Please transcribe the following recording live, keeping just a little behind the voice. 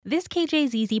This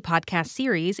KJZZ podcast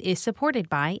series is supported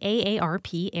by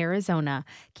AARP Arizona,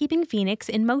 keeping Phoenix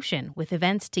in motion with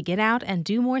events to get out and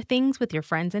do more things with your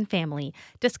friends and family.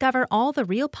 Discover all the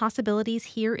real possibilities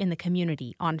here in the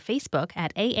community on Facebook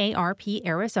at AARP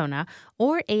Arizona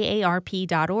or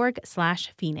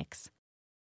aarp.org/Phoenix.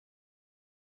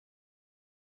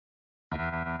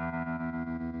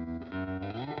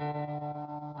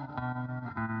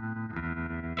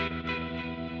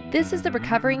 This is the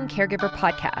Recovering Caregiver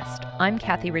Podcast. I'm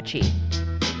Kathy Ritchie.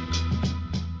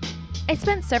 I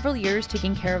spent several years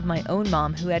taking care of my own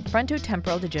mom who had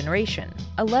frontotemporal degeneration,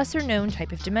 a lesser-known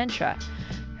type of dementia.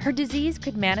 Her disease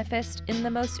could manifest in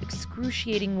the most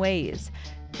excruciating ways.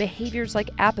 Behaviors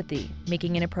like apathy,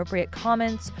 making inappropriate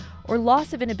comments, or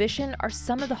loss of inhibition are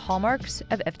some of the hallmarks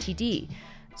of FTD.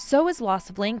 So is loss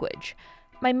of language.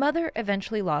 My mother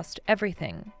eventually lost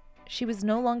everything. She was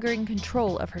no longer in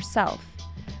control of herself.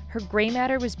 Her gray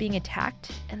matter was being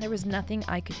attacked, and there was nothing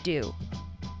I could do.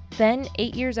 Then,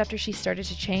 8 years after she started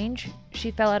to change, she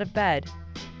fell out of bed.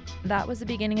 That was the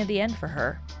beginning of the end for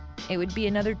her. It would be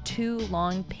another 2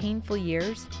 long, painful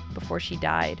years before she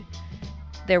died.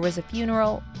 There was a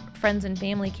funeral, friends and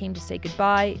family came to say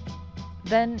goodbye,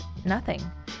 then nothing.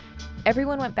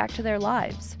 Everyone went back to their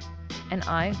lives, and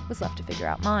I was left to figure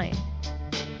out mine.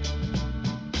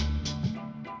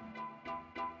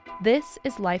 This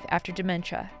is Life After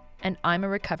Dementia, and I'm a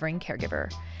recovering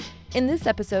caregiver. In this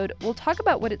episode, we'll talk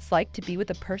about what it's like to be with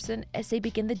a person as they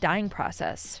begin the dying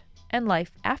process and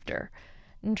life after.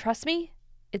 And trust me,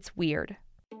 it's weird.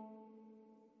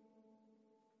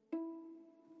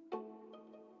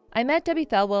 I met Debbie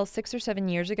Thelwell 6 or 7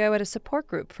 years ago at a support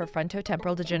group for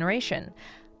frontotemporal degeneration.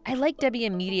 I liked Debbie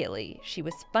immediately. She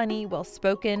was funny,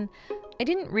 well-spoken. I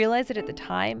didn't realize it at the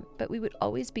time, but we would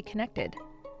always be connected.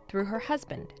 Through her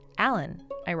husband, Alan,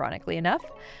 ironically enough.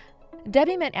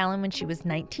 Debbie met Alan when she was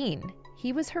 19.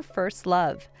 He was her first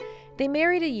love. They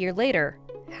married a year later,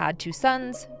 had 2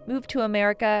 sons, moved to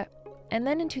America, and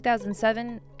then in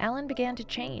 2007, Alan began to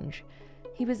change.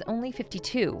 He was only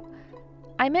 52.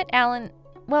 I met Alan,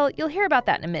 well, you'll hear about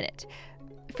that in a minute.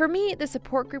 For me, the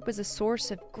support group was a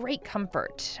source of great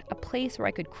comfort, a place where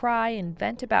I could cry and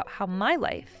vent about how my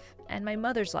life and my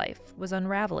mother's life was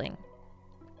unraveling.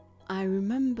 I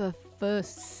remember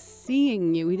first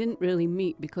seeing you. We didn't really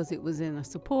meet because it was in a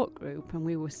support group and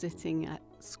we were sitting at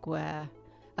a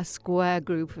square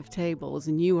group of tables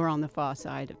and you were on the far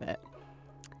side of it.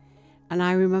 And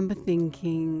I remember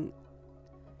thinking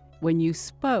when you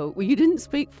spoke, well, you didn't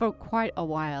speak for quite a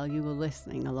while. You were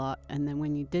listening a lot. And then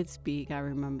when you did speak, I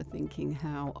remember thinking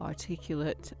how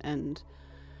articulate and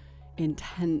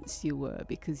intense you were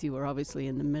because you were obviously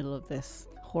in the middle of this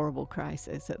horrible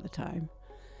crisis at the time.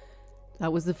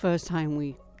 That was the first time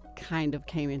we kind of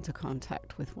came into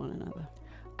contact with one another.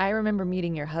 I remember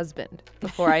meeting your husband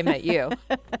before I met you.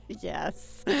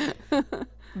 Yes.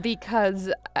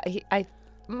 Because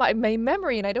my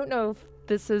memory, and I don't know if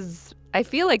this is, I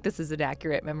feel like this is an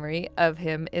accurate memory of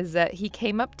him, is that he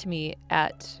came up to me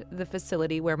at the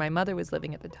facility where my mother was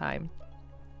living at the time.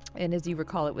 And as you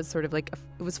recall, it was sort of like,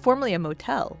 it was formerly a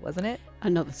motel, wasn't it?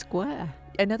 Another square.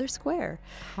 Another square.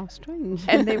 How strange.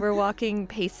 And they were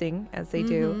pacing as they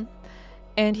do.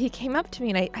 And he came up to me,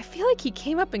 and I feel like he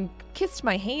came up and kissed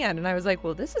my hand. And I was like,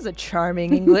 well, this is a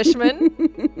charming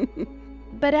Englishman.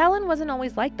 But Alan wasn't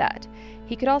always like that.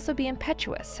 He could also be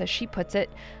impetuous, as she puts it.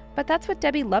 But that's what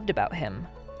Debbie loved about him.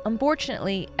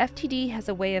 Unfortunately, FTD has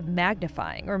a way of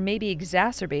magnifying, or maybe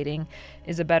exacerbating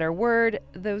is a better word,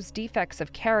 those defects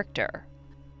of character.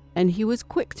 And he was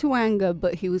quick to anger,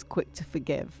 but he was quick to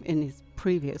forgive in his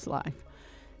previous life.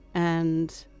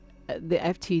 And the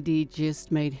FTD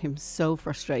just made him so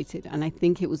frustrated. And I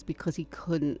think it was because he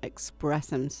couldn't express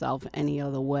himself any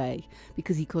other way,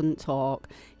 because he couldn't talk.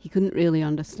 He couldn't really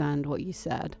understand what you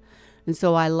said. And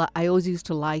so I always used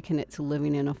to liken it to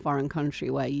living in a foreign country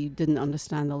where you didn't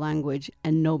understand the language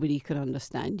and nobody could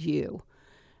understand you.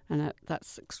 And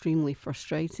that's extremely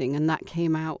frustrating. And that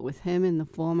came out with him in the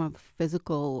form of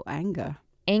physical anger.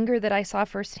 Anger that I saw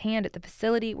firsthand at the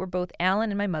facility where both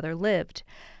Alan and my mother lived.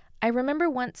 I remember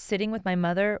once sitting with my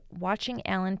mother, watching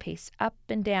Alan pace up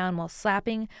and down while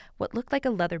slapping what looked like a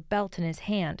leather belt in his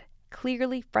hand,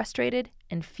 clearly frustrated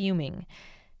and fuming.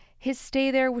 His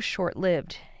stay there was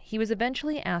short-lived. He was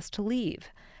eventually asked to leave.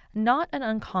 Not an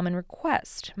uncommon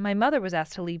request. My mother was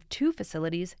asked to leave 2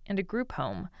 facilities and a group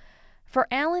home. For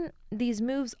Alan, these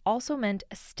moves also meant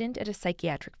a stint at a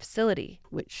psychiatric facility.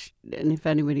 Which, and if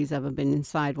anybody's ever been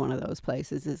inside one of those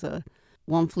places, is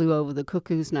one flew over the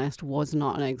cuckoo's nest was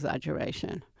not an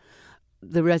exaggeration.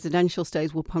 The residential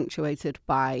stays were punctuated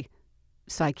by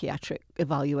psychiatric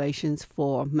evaluations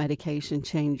for medication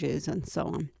changes and so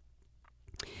on.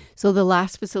 So the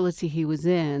last facility he was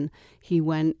in, he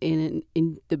went in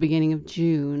the beginning of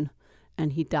June,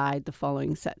 and he died the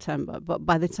following September. But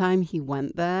by the time he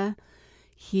went there,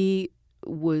 his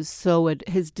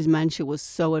dementia was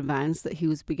so advanced that he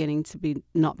was beginning to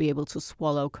not be able to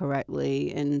swallow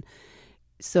correctly, and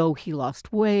so he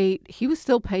lost weight. He was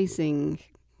still pacing.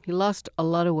 He lost a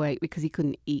lot of weight because he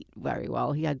couldn't eat very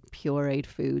well. He had pureed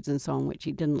foods and so on, which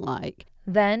he didn't like.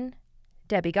 Then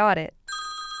Debbie got it.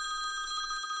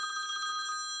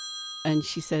 And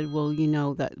she said, well, you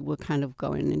know that we're kind of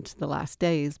going into the last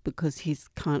days because he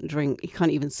can't drink, he can't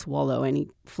even swallow any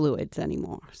fluids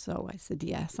anymore. So I said,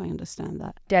 yes, I understand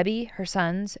that. Debbie, her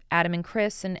sons, Adam and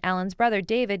Chris, and Alan's brother,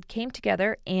 David, came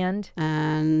together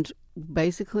And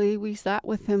basically we sat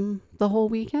with him the whole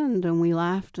weekend, and we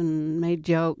laughed and made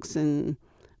jokes and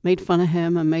made fun of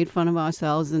him and made fun of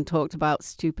ourselves and talked about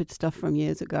stupid stuff from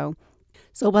years ago.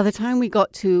 So by the time we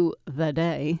got to the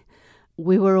day,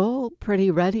 we were all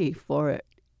pretty ready for it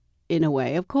in a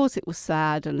way. Of course, it was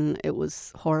sad and it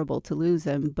was horrible to lose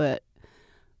him, but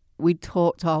we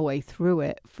talked our way through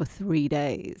it for 3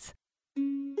 days.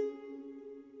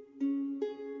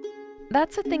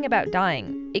 That's the thing about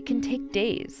dying. It can take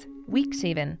days, weeks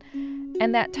even.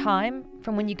 And that time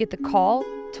from when you get the call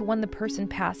to when the person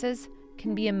passes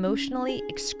can be emotionally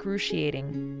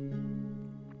excruciating.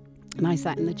 And I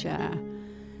sat in the chair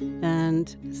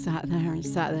and sat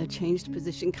there, changed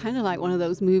position, kind of like one of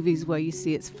those movies where you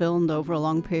see it's filmed over a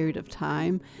long period of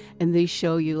time and they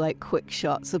show you like quick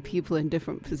shots of people in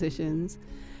different positions.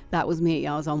 That was me.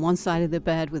 I was on one side of the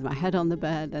bed with my head on the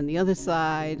bed and the other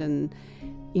side, and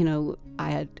you know,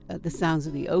 I had the sounds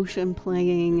of the ocean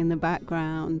playing in the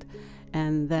background,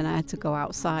 and then I had to go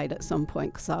outside at some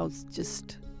point because I was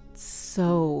just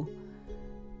so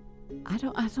I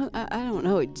don't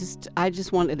know. I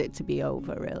just wanted it to be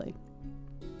over, really.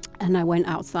 And I went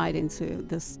outside into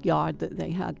this yard that they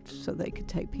had so they could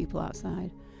take people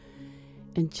outside,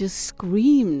 and just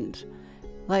screamed,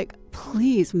 like,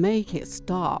 please make it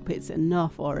stop. It's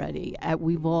enough already.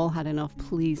 We've all had enough.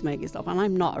 Please make it stop. And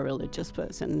I'm not a religious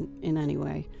person in any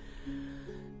way.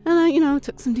 And I,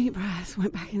 took some deep breaths,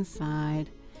 went back inside,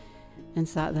 and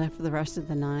sat there for the rest of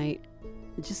the night,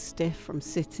 just stiff from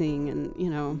sitting.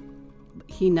 And,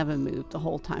 he never moved the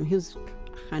whole time. He was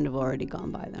kind of already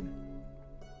gone by then.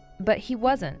 But he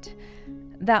wasn't.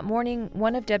 That morning,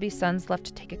 one of Debbie's sons left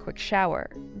to take a quick shower.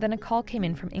 Then a call came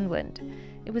in from England.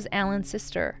 It was Alan's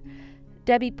sister.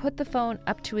 Debbie put the phone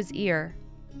up to his ear.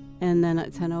 And then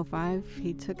at 10:05,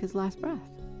 he took his last breath.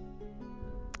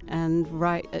 And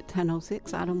right at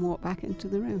 10:06, Adam walked back into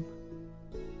the room,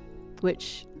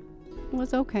 which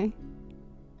was okay.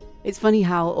 It's funny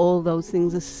how all those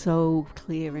things are so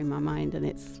clear in my mind, and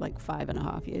it's like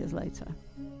 5.5 years later.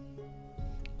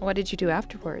 What did you do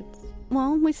afterwards?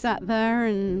 Well, we sat there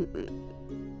and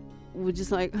we're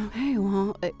just like, okay,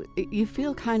 well, you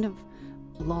feel kind of,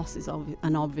 loss is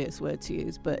an obvious word to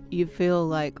use, but you feel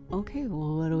like, okay,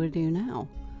 well, what do we do now?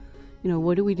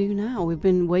 What do we do now? We've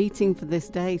been waiting for this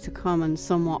day to come and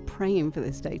somewhat praying for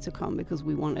this day to come because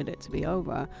we wanted it to be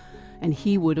over, and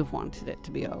he would have wanted it to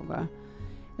be over.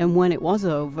 And when it was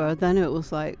over, then it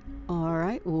was like, all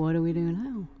right, well, what do we do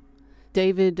now?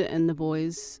 David and the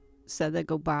boys said their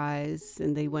goodbyes,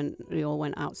 and they all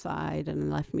went outside and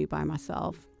left me by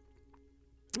myself.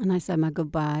 And I said my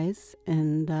goodbyes,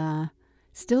 and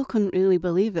still couldn't really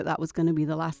believe that was going to be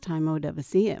the last time I would ever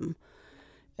see him,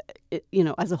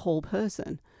 as a whole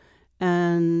person.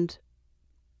 And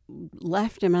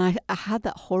left him, and I had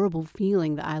that horrible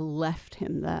feeling that I left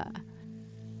him there.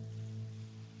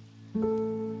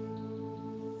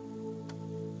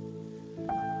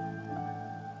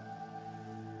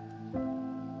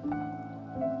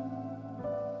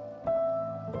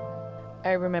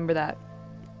 I remember that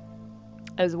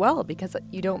as well, because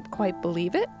you don't quite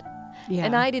believe it. Yeah.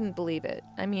 And I didn't believe it.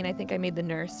 I mean, I think I made the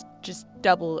nurse just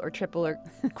double or triple or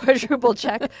quadruple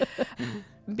check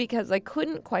because I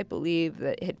couldn't quite believe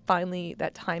that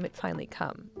that time had finally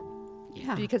come.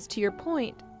 Yeah. Because to your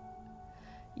point,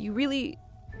 you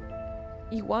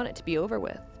want it to be over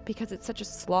with because it's such a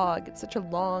slog. It's such a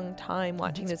long time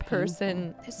watching this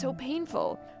person. It's so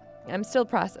painful. I'm still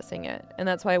processing it, and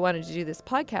that's why I wanted to do this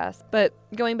podcast. But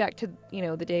going back to,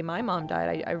 the day my mom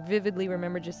died, I vividly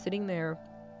remember just sitting there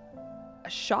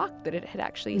shocked that it had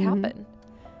actually happened.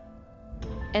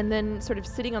 And then sort of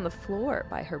sitting on the floor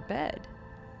by her bed.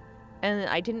 And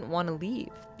I didn't want to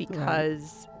leave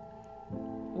because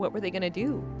what were they going to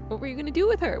do? What were you going to do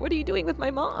with her? What are you doing with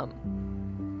my mom?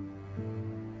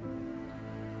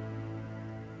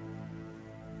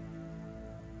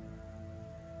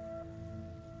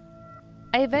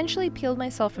 I eventually peeled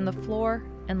myself from the floor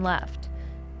and left.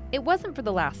 It wasn't for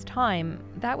the last time.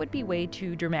 That would be way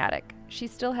too dramatic. She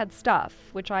still had stuff,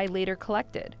 which I later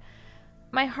collected.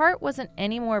 My heart wasn't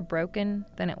any more broken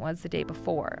than it was the day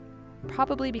before,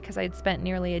 probably because I'd spent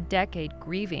nearly a decade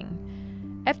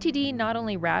grieving. FTD not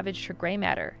only ravaged her gray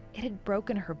matter, it had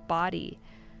broken her body.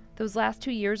 Those last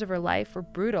 2 years of her life were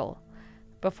brutal.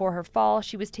 Before her fall,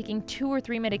 she was taking 2 or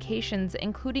 3 medications,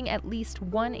 including at least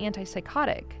 1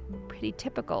 antipsychotic. Pretty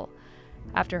typical.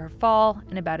 After her fall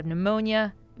and a bout of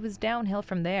pneumonia, it was downhill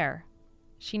from there.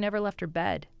 She never left her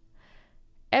bed.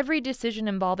 Every decision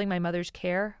involving my mother's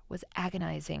care was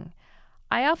agonizing.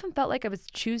 I often felt like I was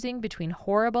choosing between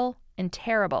horrible and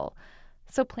terrible,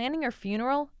 so planning her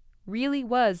funeral really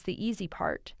was the easy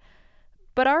part.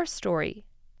 But our story,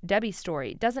 Debbie's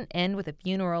story, doesn't end with a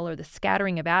funeral or the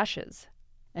scattering of ashes.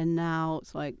 And now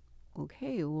it's like,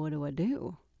 okay, what do I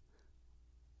do?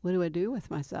 What do I do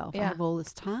with myself? Yeah. I have all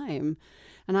this time.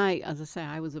 And as I say,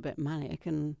 I was a bit manic,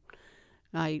 and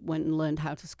I went and learned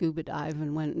how to scuba dive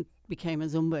and went and became a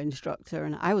Zumba instructor.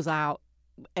 And I was out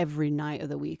every night of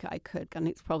the week I could. And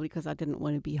it's probably because I didn't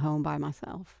want to be home by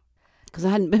myself, because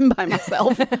I hadn't been by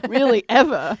myself really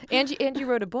ever. And you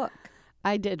wrote a book.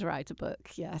 I did write a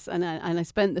book, yes. And I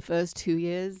spent the first 2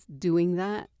 years doing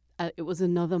that. It was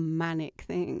another manic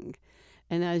thing.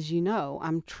 And as you know,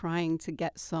 I'm trying to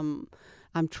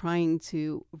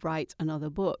write another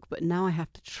book, but now I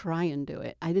have to try and do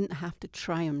it. I didn't have to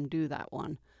try and do that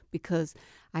one because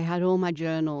I had all my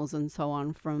journals and so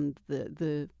on from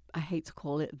the I hate to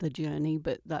call it the journey,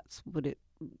 but that's what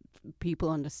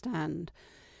people understand.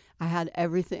 I had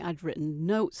everything. I'd written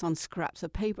notes on scraps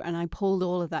of paper, and I pulled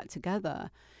all of that together.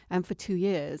 And for 2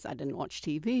 years, I didn't watch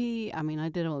TV. I mean, I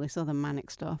did all this other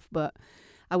manic stuff, but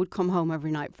I would come home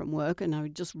every night from work and I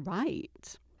would just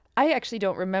write. I actually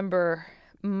don't remember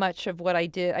much of what I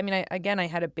did. I mean, I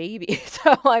had a baby,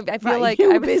 so I feel like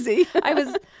I was busy.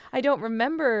 I don't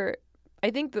remember.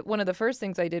 I think that one of the first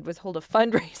things I did was hold a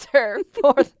fundraiser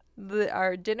for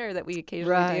our dinner that we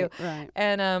occasionally do. Right.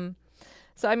 And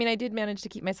so, I mean, I did manage to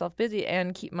keep myself busy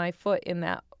and keep my foot in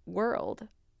that world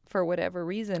for whatever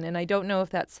reason. And I don't know if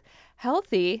that's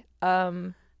healthy.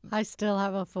 I still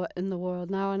have a foot in the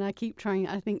world now, and I keep trying.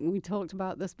 I think we talked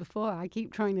about this before. I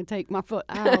keep trying to take my foot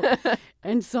out,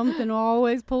 and something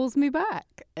always pulls me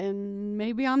back. And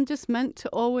maybe I'm just meant to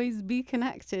always be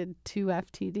connected to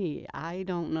FTD. I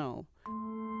don't know.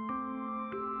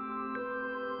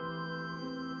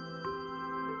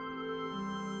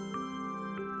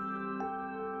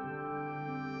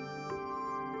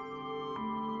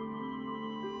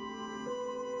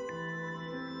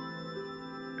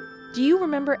 Do you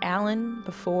remember Alan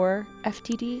before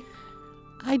FTD?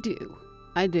 I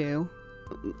do.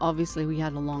 Obviously, we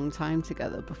had a long time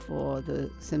together before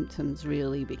the symptoms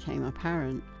really became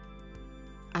apparent.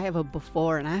 I have a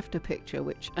before and after picture,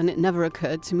 and it never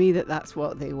occurred to me that that's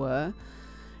what they were.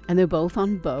 And they're both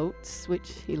on boats,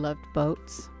 which he loved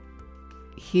boats.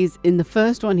 He's in the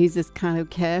first one, he's this kind of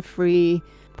carefree,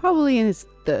 probably in his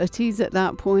 30s at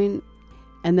that point.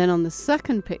 And then on the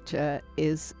second picture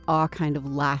is our kind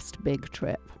of last big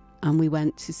trip. And we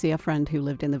went to see a friend who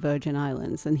lived in the Virgin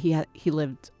Islands, and he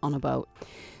lived on a boat.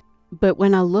 But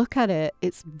when I look at it,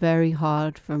 it's very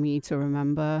hard for me to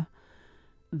remember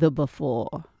the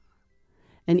before.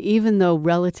 And even though,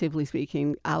 relatively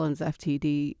speaking, Alan's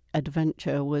FTD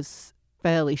adventure was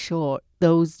fairly short,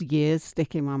 those years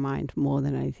stick in my mind more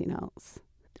than anything else.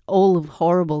 All of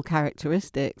horrible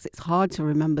characteristics, it's hard to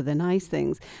remember the nice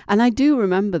things. And I do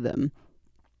remember them,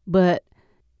 but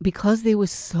because they were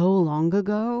so long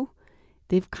ago,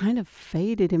 they've kind of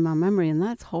faded in my memory, and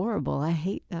that's horrible. I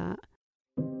hate that.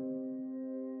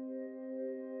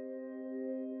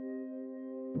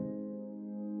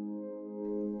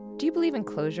 Do you believe in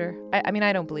closure? I mean,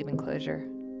 I don't believe in closure.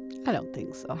 I don't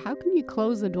think so. How can you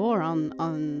close the door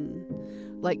on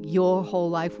like your whole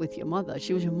life with your mother?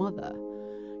 She was your mother.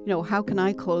 You know, how can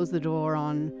I close the door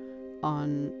on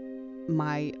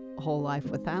my whole life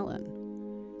with Alan?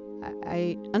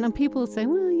 And then people say,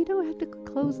 well, you don't have to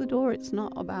close the door. It's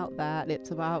not about that.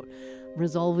 It's about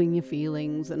resolving your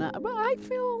feelings. But I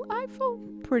feel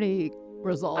pretty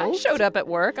resolved. I showed up at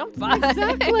work. I'm fine.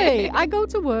 Exactly. I go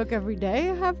to work every day.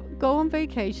 I go on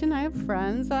vacation. I have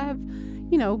friends. I have,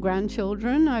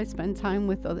 grandchildren. I spend time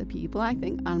with other people. I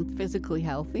think I'm physically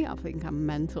healthy. I think I'm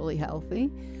mentally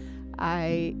healthy.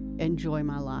 I enjoy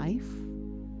my life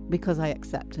because I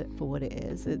accept it for what it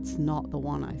is. It's not the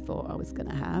one I thought I was going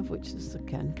to have, which is,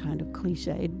 again, kind of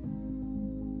cliched.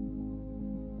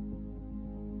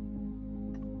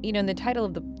 You know, and the title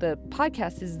of the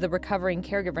podcast is The Recovering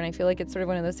Caregiver, and I feel like it's sort of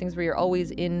one of those things where you're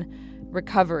always in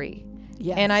recovery.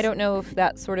 Yes. And I don't know if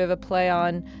that's sort of a play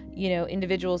on,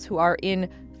 individuals who are in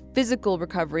physical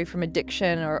recovery from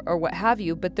addiction or what have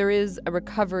you, but there is a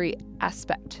recovery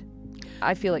aspect,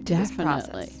 I feel like, to this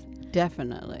process.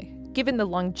 Definitely. Given the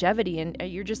longevity, and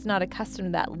you're just not accustomed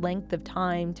to that length of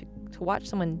time to watch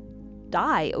someone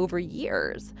die over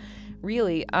years,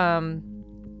 really, and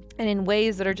in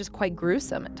ways that are just quite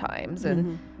gruesome at times,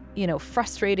 and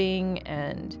frustrating,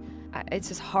 and it's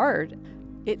just hard.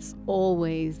 It's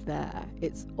always there.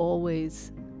 It's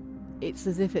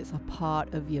as if it's a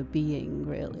part of your being,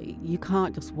 really. You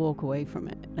can't just walk away from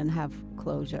it and have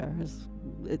closure, as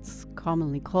it's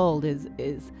commonly called,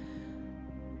 is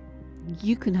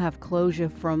you can have closure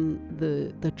from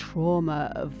the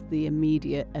trauma of the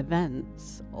immediate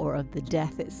events or of the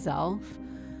death itself,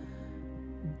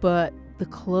 but the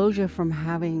closure from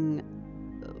having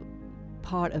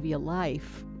part of your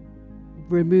life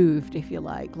removed, if you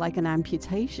like an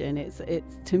amputation. It's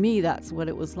to me, that's what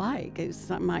it was like. It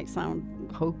might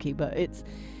sound hokey, but it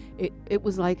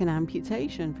was like an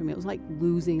amputation for me. It was like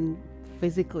losing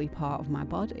physically part of my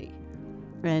body.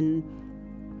 And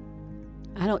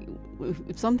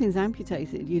if something's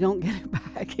amputated, you don't get it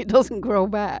back. It doesn't grow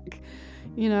back.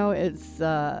 It's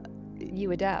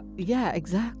you adapt. Yeah,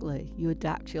 exactly. You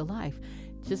adapt your life.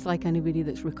 Just like anybody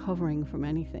that's recovering from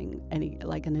anything,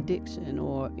 like an addiction,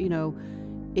 or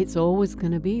it's always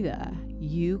going to be there.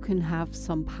 You can have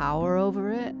some power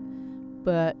over it,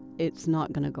 but it's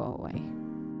not going to go away.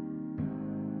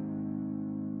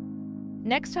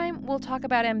 Next time, we'll talk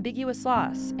about ambiguous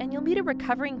loss, and you'll meet a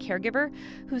recovering caregiver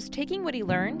who's taking what he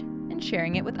learned and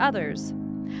sharing it with others.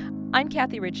 I'm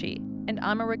Kathy Ritchie, and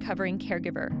I'm a recovering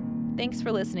caregiver. Thanks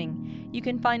for listening. You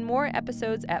can find more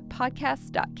episodes at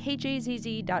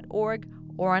podcast.kjzz.org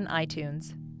or on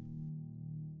iTunes.